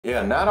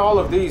Yeah, not all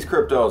of these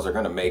cryptos are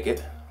gonna make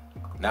it.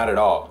 Not at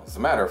all. As a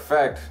matter of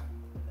fact,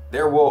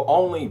 there will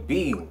only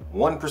be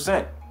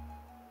 1%.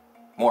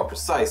 More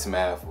precise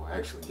math will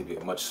actually give you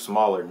a much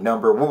smaller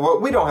number.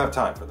 We don't have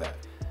time for that.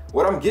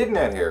 What I'm getting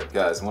at here,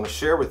 guys, I want to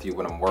share with you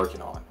what I'm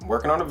working on. I'm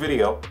working on a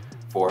video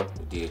for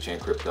the DHN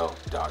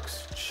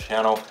Docs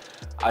channel.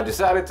 I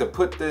decided to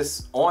put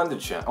this on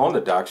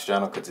the Docs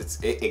channel because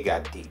it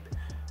got deep.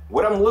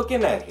 What I'm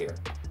looking at here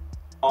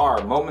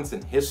are moments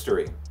in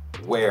history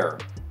where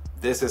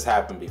this has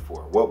happened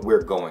before. What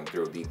we're going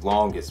through, the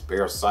longest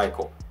bear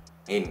cycle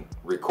in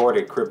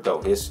recorded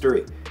crypto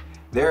history.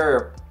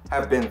 There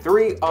have been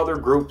 3 other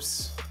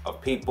groups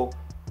of people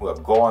who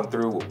have gone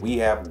through what we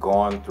have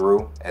gone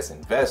through as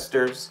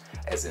investors,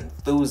 as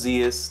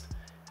enthusiasts.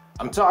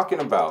 I'm talking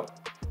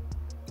about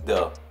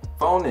the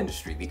phone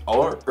industry, the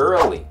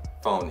early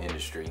phone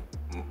industry,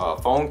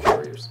 phone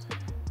carriers,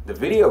 the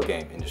video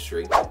game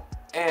industry,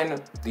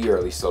 and the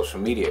early social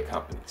media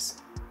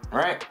companies,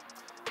 right?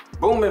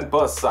 Boom and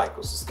bust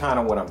cycles is kind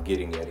of what I'm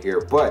getting at here.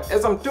 But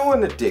as I'm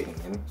doing the digging,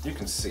 and you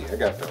can see, I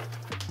got the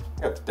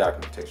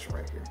documentation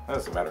right here.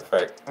 As a matter of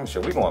fact, I'm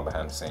sure we're going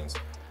behind the scenes.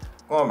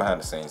 Going behind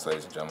the scenes,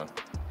 ladies and gentlemen.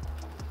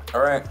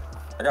 All right,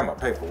 I got my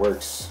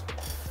paperworks,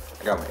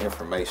 I got my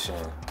information,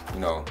 you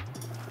know,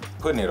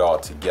 putting it all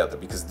together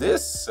because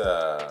this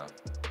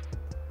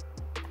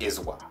is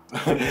wild.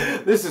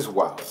 This is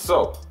wild.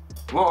 So,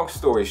 long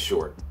story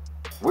short,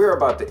 we're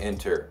about to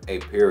enter a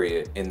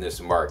period in this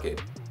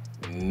market.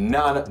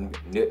 None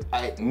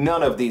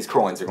of these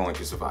coins are going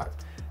to survive.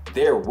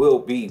 There will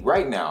be,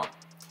 right now,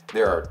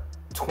 there are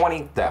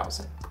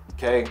 20,000,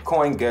 okay?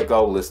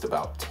 CoinGecko lists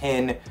about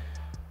 10.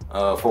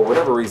 For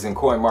whatever reason,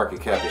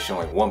 CoinMarketCap is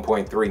showing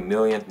 1.3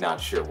 million.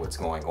 Not sure what's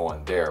going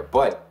on there.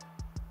 But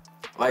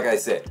like I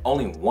said,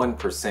 only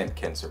 1%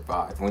 can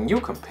survive. When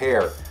you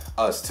compare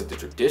us to the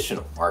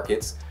traditional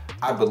markets,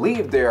 I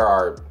believe there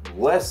are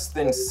less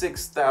than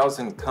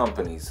 6,000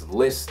 companies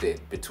listed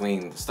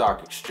between the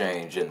stock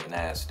exchange and the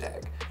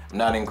NASDAQ. I'm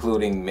not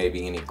including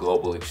maybe any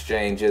global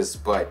exchanges,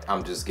 but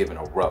I'm just giving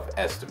a rough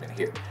estimate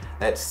here.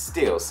 That's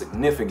still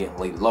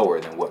significantly lower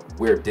than what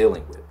we're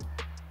dealing with,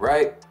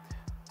 right?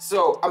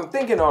 So I'm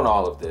thinking on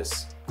all of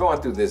this,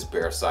 going through this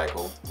bear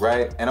cycle,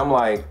 right? And I'm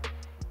like,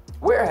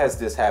 where has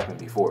this happened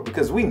before?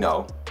 Because we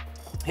know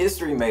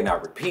history may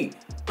not repeat,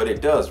 but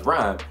it does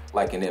rhyme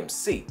like an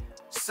MC.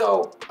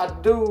 So I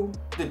do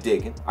the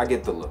digging, I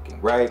get the looking,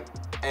 right?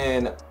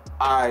 And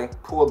I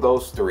pull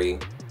those 3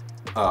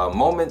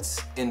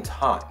 moments in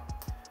time.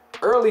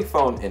 Early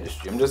phone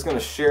industry, I'm just gonna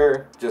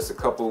share just a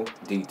couple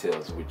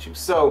details with you.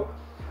 So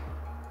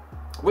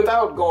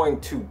without going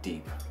too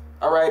deep,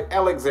 all right,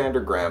 Alexander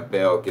Graham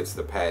Bell gets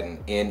the patent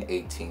in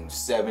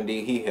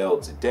 1870. He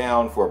held it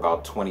down for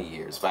about 20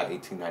 years. By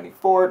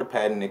 1894, the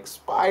patent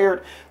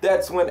expired.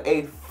 That's when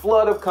a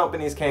flood of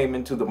companies came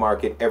into the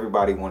market.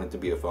 Everybody wanted to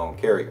be a phone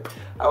carrier.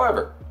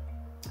 However,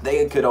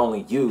 they could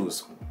only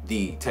use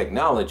the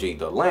technology,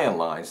 the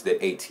landlines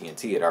that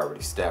AT&T had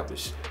already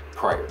established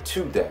prior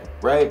to that,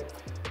 right?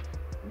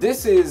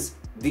 This is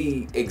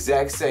the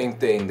exact same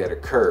thing that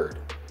occurred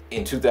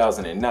in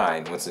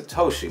 2009 when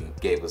Satoshi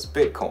gave us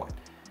Bitcoin.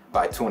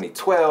 By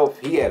 2012,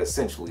 he had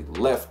essentially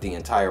left the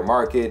entire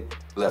market,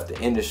 left the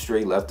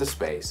industry, left the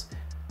space.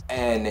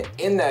 And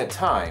in that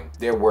time,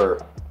 there were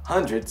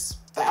hundreds,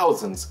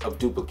 thousands of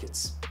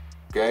duplicates,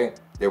 okay?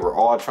 They were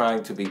all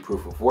trying to be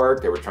proof of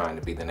work. They were trying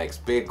to be the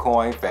next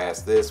Bitcoin,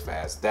 fast this,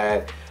 fast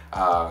that.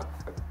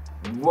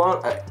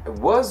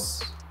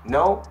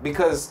 No,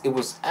 because it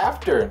was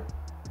after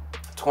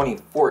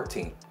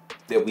 2014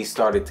 that we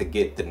started to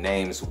get the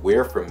names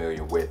we're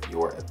familiar with,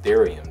 your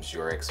Ethereums,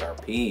 your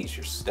XRPs,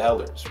 your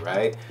Stellars,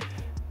 right?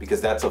 Because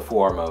that's a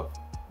form of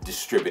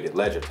distributed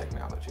ledger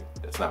technology.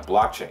 That's not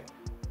blockchain,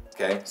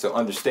 okay? So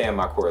understand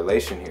my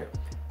correlation here.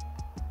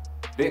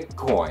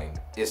 Bitcoin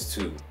is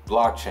to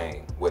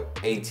blockchain what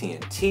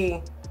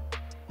AT&T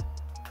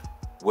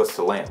was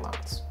to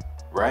landlines,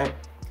 right?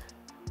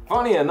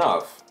 Funny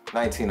enough,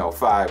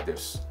 1905,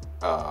 there's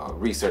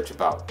research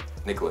about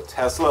Nikola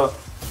Tesla.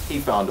 He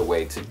found a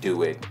way to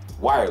do it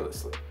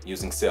wirelessly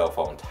using cell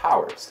phone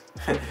towers.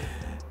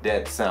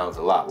 That sounds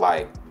a lot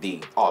like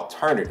the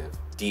alternative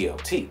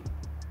DLT,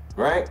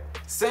 right?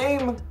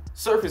 Same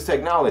surface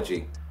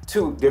technology,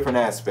 2 different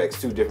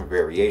aspects, 2 different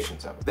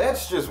variations of it.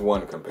 That's just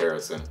one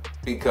comparison,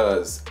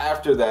 because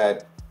after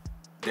that,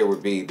 there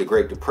would be the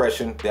Great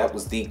Depression. That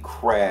was the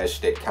crash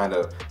that kind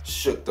of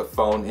shook the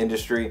phone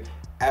industry.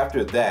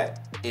 After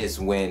that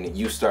is when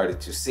you started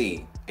to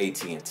see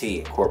AT&T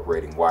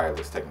incorporating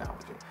wireless technology.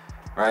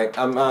 Right,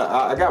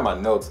 I got my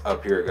notes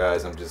up here,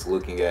 guys. I'm just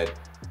looking at,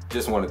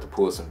 just wanted to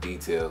pull some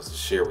details to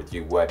share with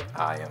you what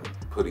I am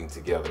putting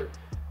together.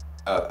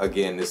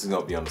 Again, this is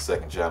gonna be on the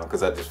second channel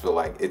because I just feel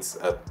like it's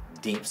a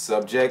deep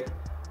subject,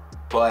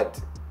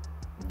 but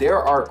there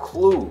are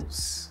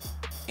clues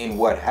in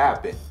what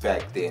happened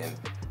back then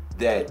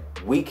that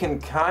we can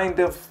kind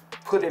of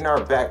put in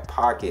our back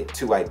pocket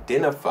to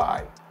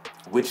identify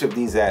which of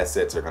these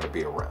assets are gonna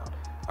be around,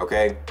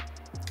 okay?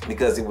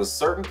 because it was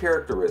certain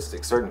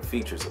characteristics, certain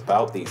features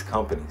about these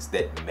companies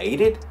that made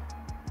it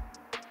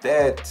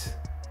that,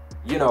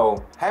 you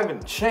know,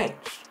 haven't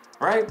changed,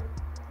 right?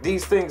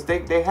 These things,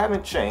 they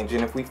haven't changed.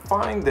 And if we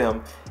find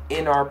them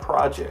in our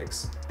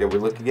projects that we're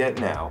looking at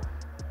now,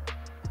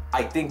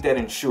 I think that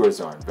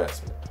ensures our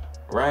investment,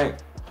 right?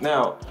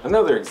 Now,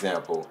 another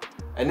example,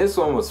 and this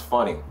one was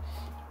funny.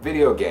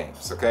 Video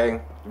games,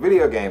 okay? The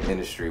video game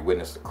industry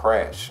witnessed a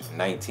crash in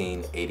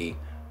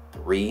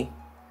 1983.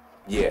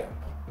 Yeah,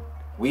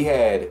 we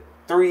had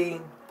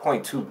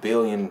 $3.2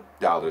 billion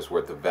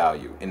worth of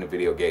value in the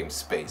video game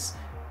space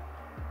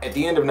at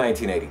the end of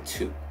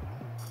 1982.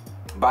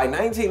 By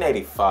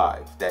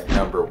 1985, that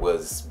number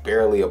was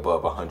barely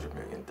above $100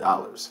 million.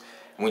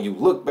 When you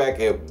look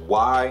back at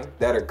why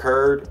that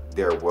occurred,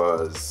 there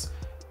was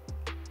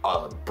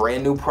a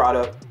brand new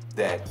product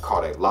that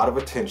caught a lot of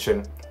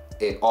attention.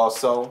 It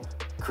also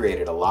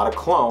created a lot of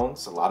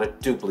clones, a lot of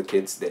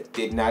duplicates that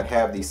did not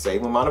have the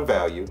same amount of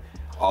value.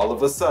 All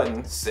of a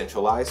sudden,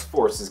 centralized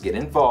forces get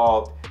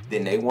involved,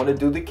 then they want to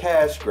do the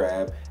cash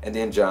grab, and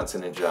then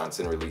Johnson &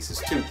 Johnson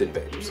releases Tooth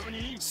Invaders.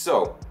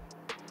 So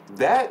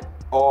that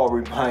all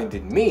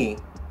reminded me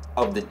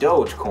of the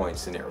Dogecoin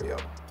scenario.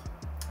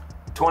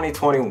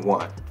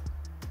 2021,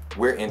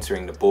 we're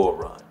entering the bull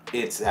run.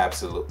 It's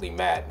absolutely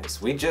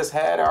madness. We just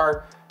had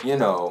our, you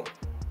know,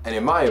 and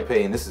in my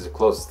opinion, this is the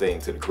closest thing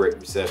to the Great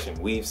Recession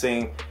we've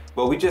seen,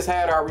 but we just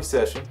had our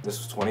recession. This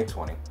was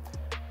 2020.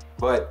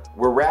 But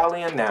we're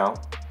rallying now,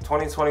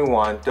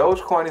 2021.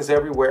 Dogecoin is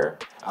everywhere.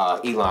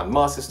 Elon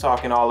Musk is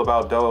talking all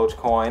about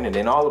Dogecoin, and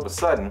then all of a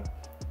sudden,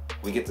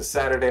 we get the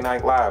Saturday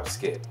Night Live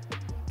skit.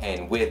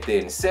 And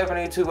within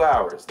 72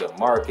 hours, the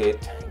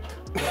market tanked.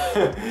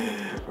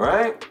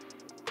 Right?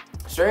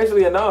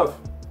 Strangely enough,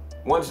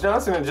 once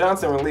Johnson &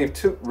 Johnson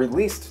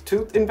released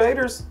Tooth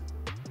Invaders,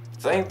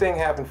 same thing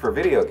happened for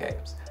video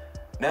games.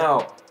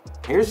 Now,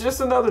 here's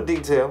just another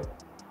detail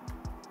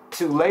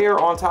to layer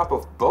on top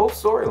of both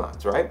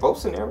storylines, right? Both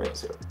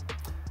scenarios here.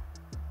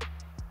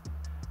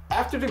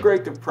 After the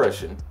Great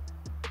Depression,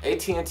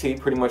 AT&T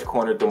pretty much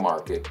cornered the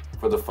market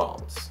for the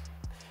phones.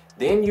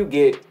 Then you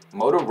get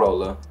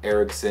Motorola,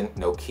 Ericsson,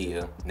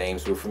 Nokia,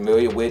 names we're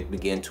familiar with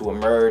begin to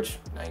emerge.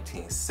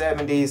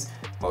 1970s,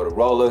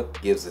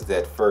 Motorola gives us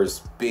that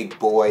first big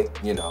boy,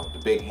 you know, the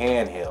big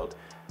handheld.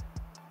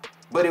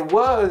 But it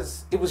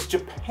was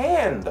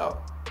Japan though,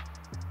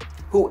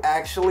 who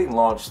actually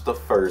launched the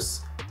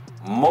first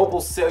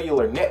mobile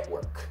cellular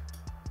network,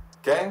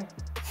 okay?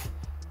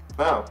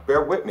 Now,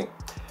 bear with me.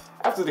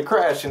 After the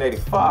crash in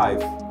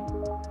 '85,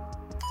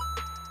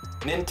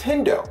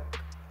 Nintendo,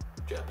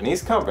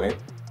 Japanese company,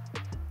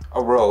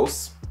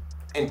 arose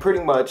and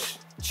pretty much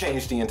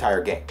changed the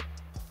entire game.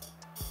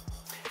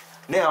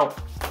 Now,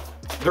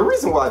 the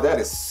reason why that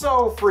is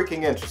so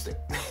freaking interesting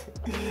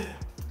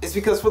is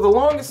because for the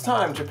longest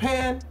time,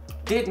 Japan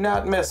did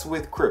not mess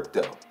with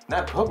crypto.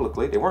 Not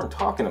publicly, they weren't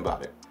talking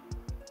about it.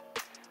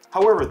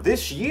 However,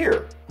 this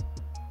year,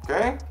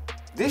 okay,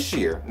 this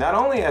year, not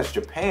only has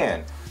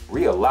Japan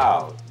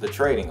re-allowed the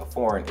trading of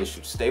foreign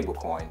issued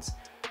stablecoins,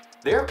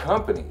 their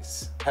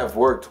companies have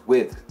worked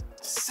with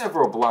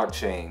several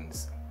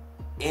blockchains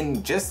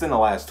in the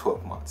last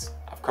 12 months.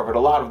 I've covered a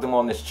lot of them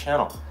on this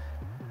channel.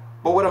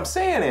 But what I'm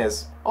saying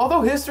is,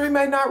 although history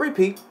may not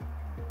repeat,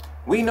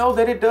 we know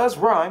that it does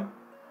rhyme.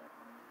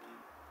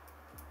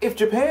 If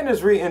Japan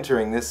is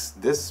re-entering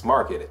this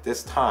market at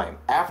this time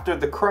after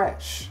the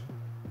crash,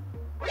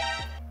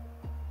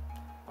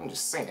 I'm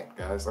just saying,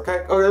 guys,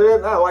 okay?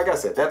 No, like I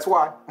said, that's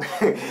why.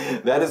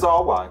 That is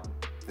all why.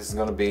 This is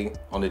gonna be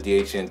on the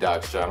DHN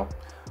DOCS channel,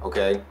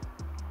 okay?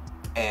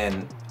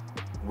 And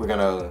we're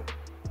gonna,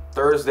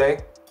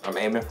 Thursday, I'm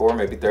aiming for,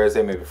 maybe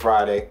Thursday, maybe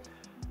Friday,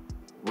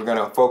 we're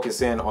gonna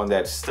focus in on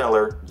that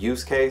stellar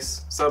use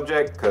case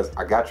subject, because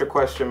I got your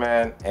question,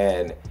 man,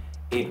 and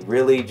it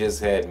really just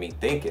had me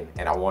thinking,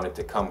 and I wanted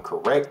to come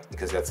correct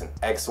because that's an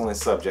excellent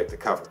subject to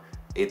cover.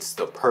 It's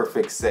the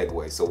perfect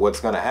segue. So what's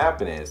gonna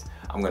happen is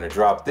I'm gonna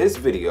drop this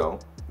video,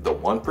 the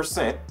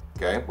 1%,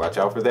 okay? Watch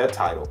out for that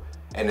title.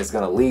 And it's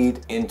gonna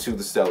lead into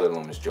the Stellar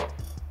Lumens joint,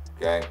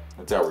 okay?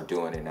 That's how we're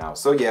doing it now.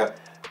 So yeah,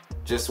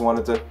 just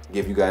wanted to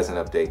give you guys an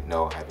update.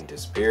 No, I haven't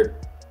disappeared.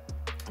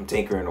 I'm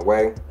tinkering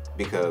away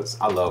because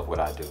I love what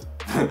I do,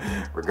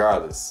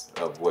 regardless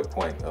of what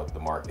point of the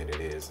market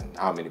it is and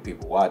how many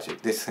people watch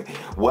it.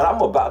 What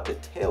I'm about to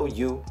tell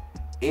you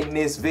in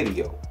this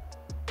video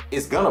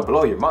is gonna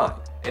blow your mind.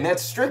 And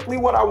that's strictly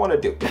what I want to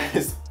do. That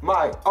is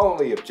my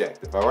only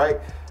objective, all right?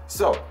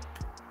 So,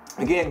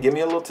 again, give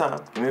me a little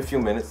time. Give me a few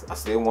minutes. I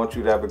still want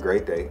you to have a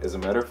great day. As a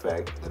matter of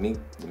fact, let me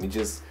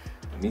just,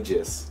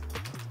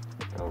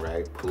 all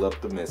right, pull up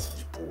the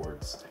message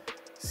boards.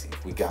 See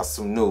if we got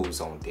some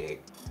news on deck,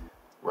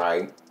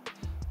 right?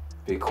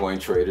 Bitcoin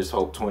traders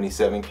hope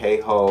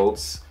 27K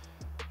holds.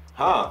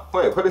 Huh,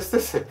 wait, what is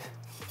this?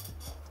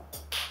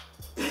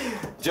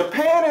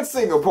 Japan and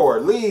Singapore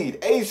lead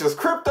Asia's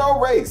crypto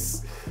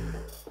race.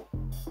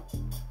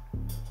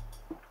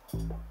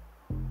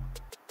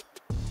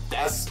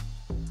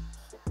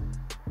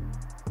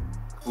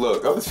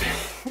 Look,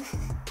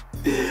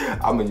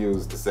 I'm gonna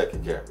use the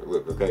second camera.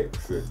 Look, okay,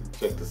 so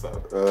check this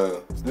out.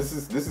 This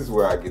is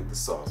where I get the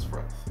sauce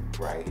from.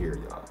 Right here,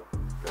 y'all.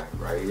 Okay,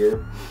 right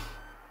here.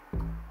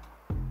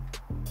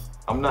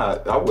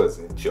 I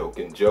wasn't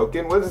joking.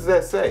 What does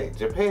that say?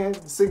 Japan,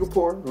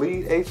 Singapore,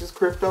 lead Asia's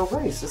crypto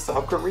race. It's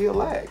South Korea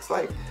lags.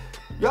 Like,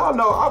 y'all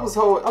know I was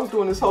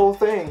doing this whole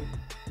thing,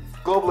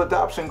 global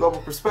adoption, global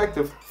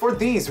perspective, for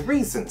these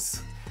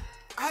reasons.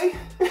 I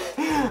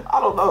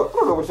don't know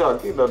what y'all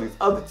getting on these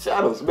other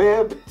channels,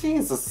 man, but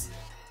Jesus.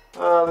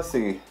 Let's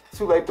see.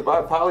 Too late to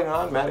buy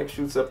Polygon. Matic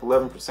shoots up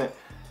 11%.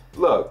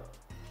 Look,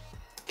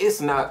 it's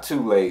not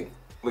too late.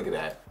 Look at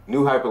that.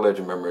 New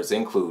Hyperledger members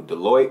include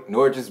Deloitte,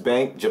 Norges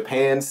Bank,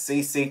 Japan,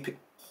 CCP.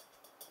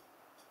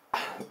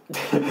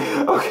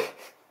 Okay.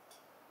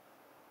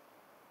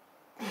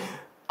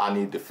 I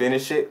need to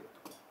finish it.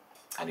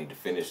 I need to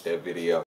finish that video.